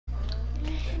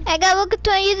Hey guys, welcome to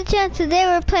my YouTube channel. Today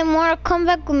we're playing Mortal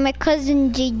Kombat with my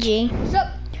cousin JJ. What's up?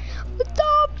 What's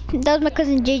up? That was my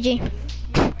cousin JJ.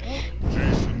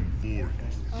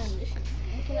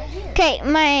 Okay,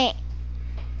 my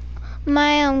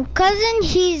cousin,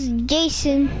 he's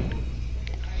Jason,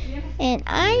 and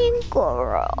I'm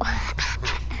Goro.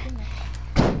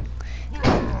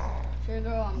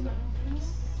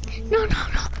 No.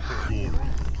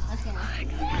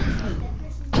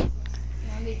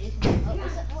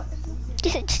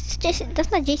 Jason, that's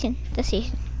not Jason. That's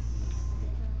Jason.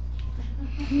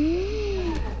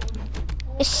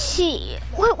 See,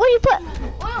 what do you put?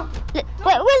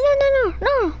 Wait,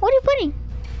 no. What are you putting?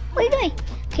 What are you doing?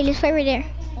 Okay, let's fight right there.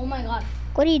 Oh my god.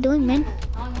 What are you doing, man?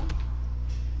 I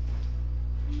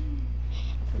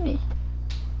don't know.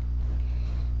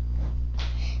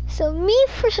 So me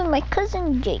versus my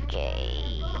cousin JJ.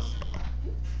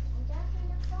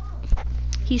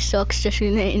 He sucks, just so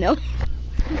you know.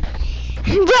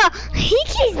 Bro, he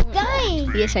keeps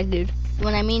dying. Yes, I did.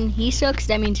 When I mean he sucks,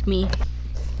 that means me.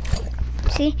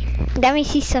 See? That means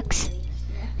he sucks.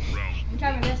 I'm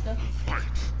trying my best though.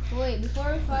 Wait,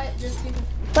 before we fight, there's people.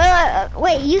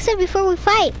 Wait, you said before we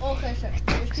fight. Oh, okay, sorry.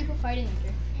 There's people fighting right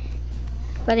there.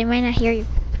 But they might not hear you.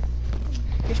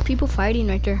 There's people fighting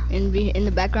right there in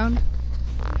the background.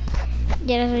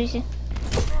 Yeah, that's what you said.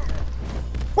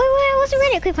 Wait, I wasn't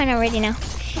ready. Okay, fine, I'm ready now.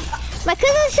 My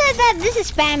cousin said that this is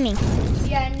spamming.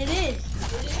 Yeah, and it is.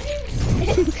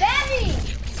 It's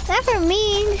spamming! Not for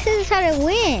me. This is how to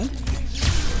win.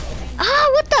 Ah,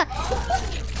 what the?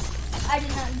 I did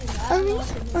not do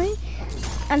that.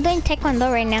 I'm doing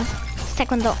taekwondo right now. It's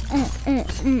taekwondo.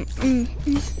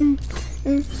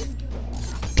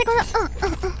 Taekwondo.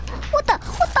 What the?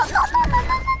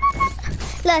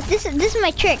 No. Look, this is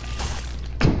my trick.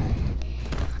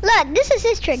 Look, this is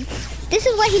his trick. This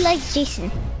is why he likes Jason.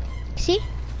 See?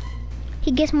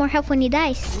 He gets more health when he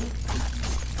dies.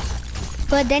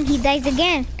 But then he dies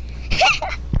again.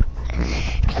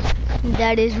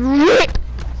 That is right.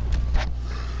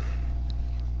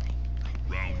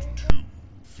 Round 2,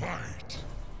 fight.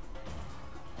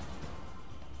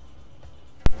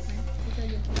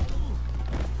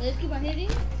 Let's keep on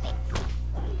hitting.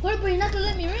 What, but you're not gonna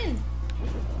let me win.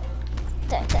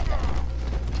 You're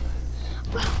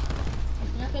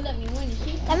not gonna let me win, you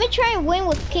see? Let me try and win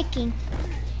with kicking.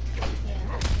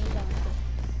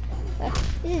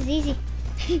 This is easy.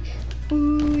 Let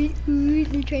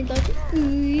me try and dodge it.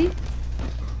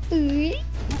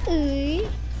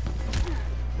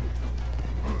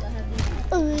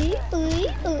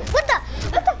 What the?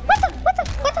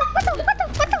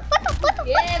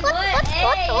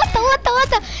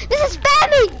 This is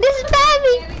spamming.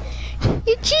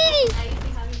 You're cheating.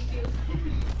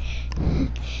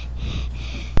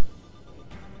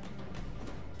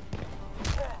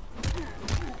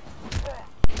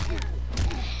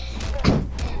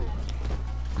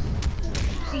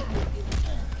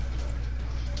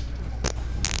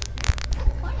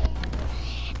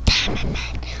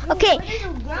 Okay,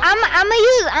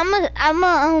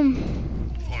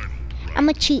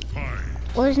 I'ma cheat.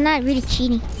 Well, it's not really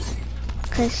cheating,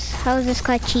 cause how is this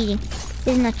called cheating? This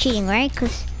is not cheating, right?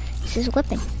 Cause this is a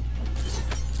weapon.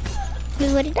 This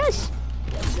is what it does.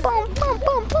 Boom.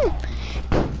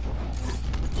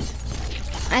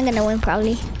 I'm gonna win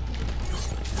probably.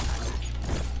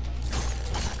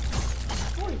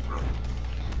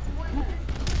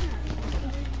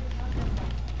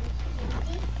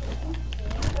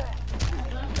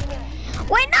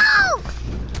 Wait, no!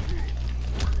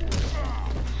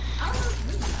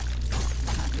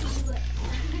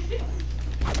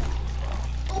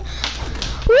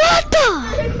 What the?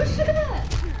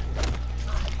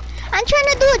 I'm trying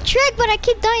to do a trick, but I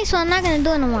keep dying, so I'm not gonna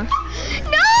do it no more. No!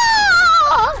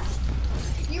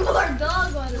 You are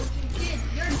dog water, kid.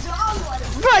 You're dog water.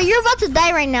 Bro, you're about to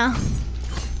die right now.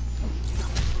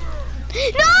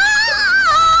 No!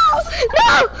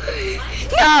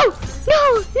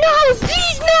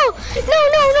 Please, no!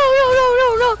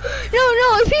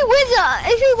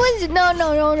 If he wins, no.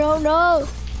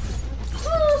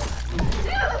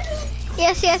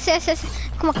 Yes.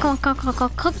 Come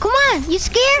on. You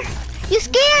scared?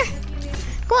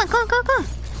 Come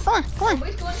on.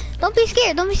 Don't be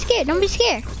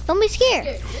scared.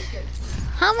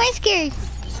 How am I scared?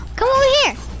 Come over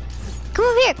here. Come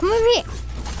on. No.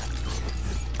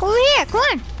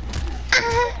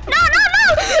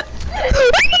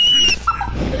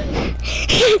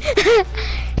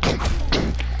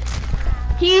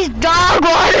 He's dog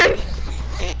water.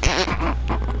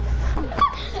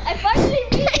 I finally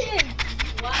beat him.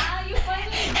 Wow, you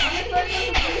finally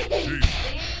beat him.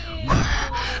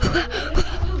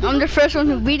 the first one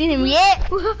who beating him yet.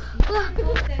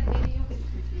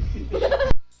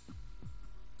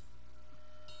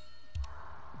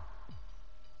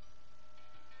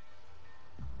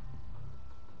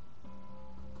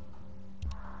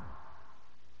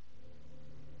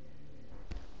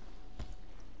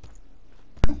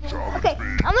 Okay,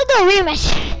 I'm gonna do a rematch.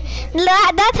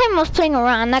 That time I was playing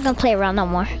around. I'm not gonna play around no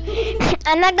more.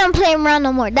 I'm not gonna play around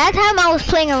no more. That time I was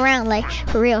playing around, like,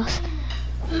 for reals.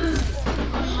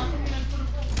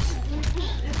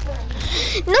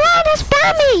 No, that's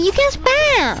spammy. You can't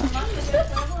spam.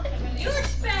 You're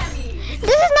spammy.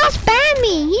 This is not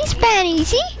spammy. He's spammy.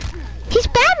 See? He's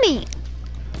spammy.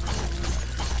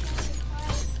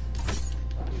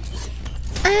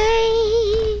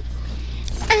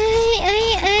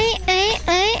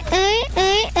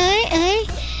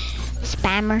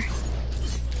 Spammer.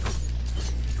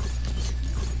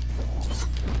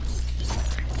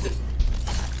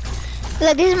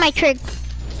 Look, this is my trick.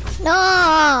 No,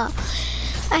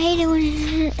 I hate it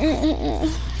when.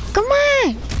 Come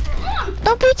on,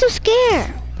 don't be too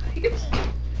scared.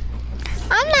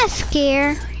 I'm not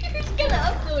scared. You're just gonna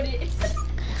upload it.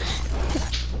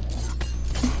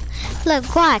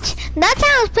 Look, watch. That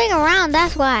time I was playing around.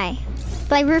 That's why.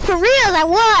 Like for real, I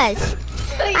was.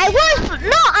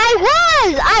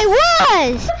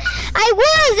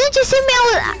 Didn't you see me?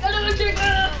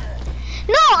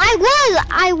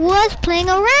 I was playing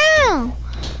around.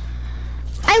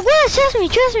 I was. Trust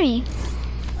me.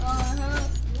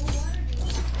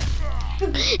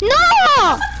 No.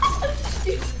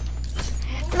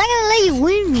 I'm not gonna let you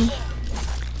win me.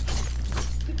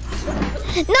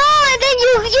 No, and then you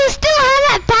still have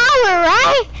that power,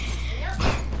 right?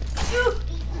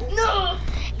 No.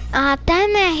 Ah,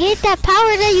 damn it! I hate that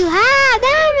power that you have.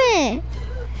 Damn it!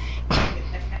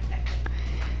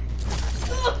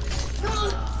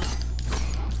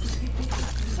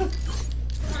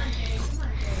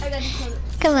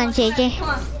 Come on, JJ.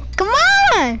 Come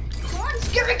on! Come on,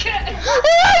 scary cat.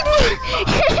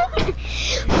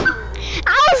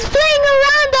 I was playing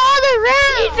around the other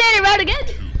round. He's playing around again.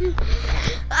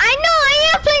 I know, I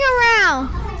am playing around.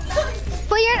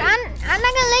 But I'm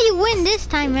not gonna let you win this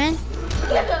time, man.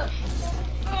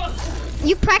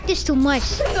 You practice too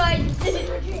much.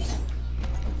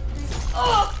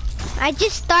 I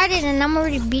just started and I'm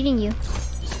already beating you.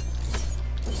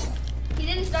 He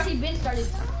didn't start, he been started.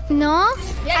 No?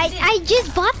 Yeah, I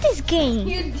just bought this game.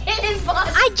 You didn't buy.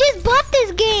 I just bought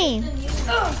this game.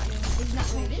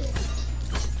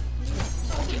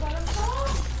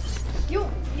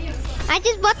 I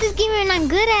just bought this game and I'm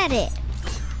good at it.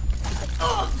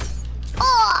 Oh.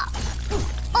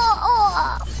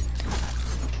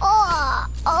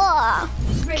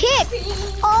 Kick.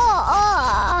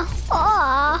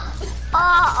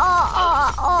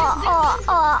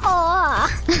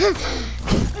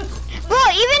 Bro,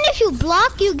 even if you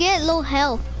block, you get low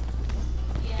health.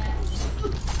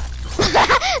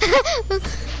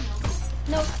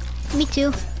 No. Me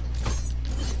too.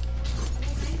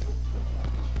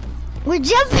 We're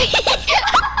jumping.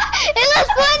 It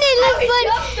looks funny. Look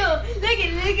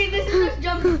at this is us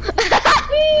jumping.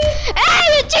 Hey,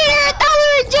 you cheater! I thought we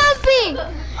were jumping.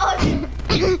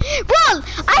 Bro,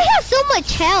 I have so much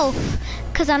health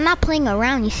because I'm not playing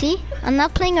around. You see? I'm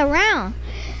not playing around.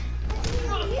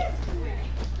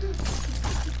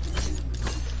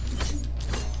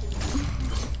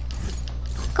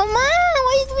 Come on!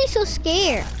 Why are you so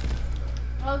scared?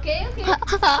 Okay.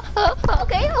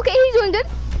 Okay, he's doing good.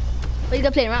 But he's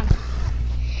gonna play around.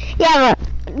 Yeah, but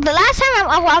the last time it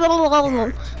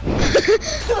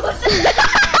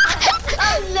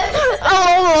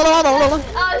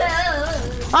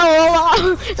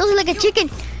was like a chicken.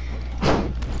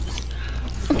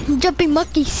 Jumping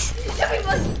monkeys.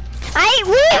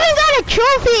 We even got a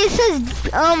trophy. It says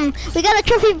we got a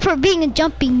trophy for being a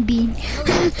jumping bean.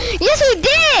 Yes, we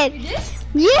did. You did?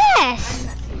 Yes.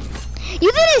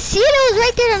 You didn't see it. It was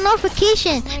right there, the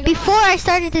notification before I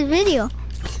started this video.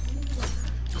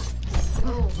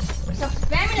 Stop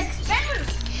spamming like spammer.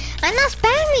 I'm not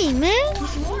spamming, man.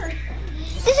 More.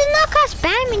 This is not called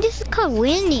spamming. This is called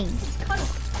winning.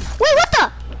 Wait, what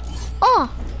the? Oh,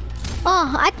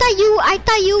 I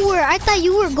thought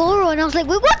you were Goro, and I was like,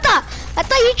 wait, what the? I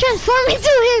thought you transformed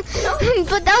into him,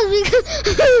 but that was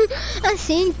because I'm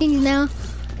seeing things now.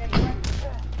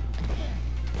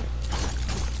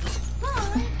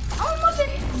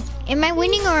 Am I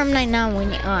winning or am I not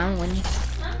winning? Oh, I'm winning.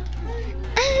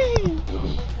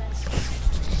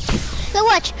 So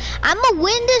watch, I'm gonna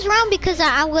win this round because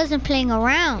I wasn't playing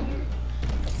around.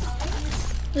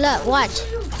 Look, watch.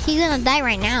 He's gonna die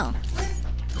right now.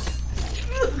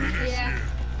 Yeah.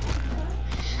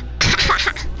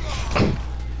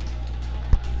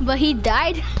 But he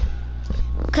died.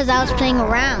 Cause I was playing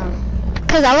around.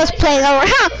 Cause I was playing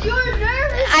around. You're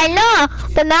nervous. I know,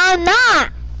 but now I'm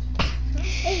not.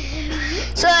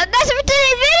 So that's it for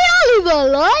today's video. Leave a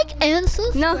like and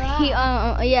subscribe. No,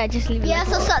 he yeah, just leave it. Yeah, like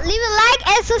so leave a like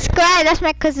and subscribe. That's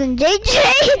my cousin JJ.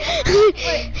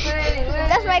 Wait.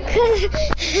 That's my cousin.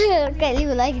 Okay, leave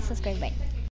a like and subscribe. Bye.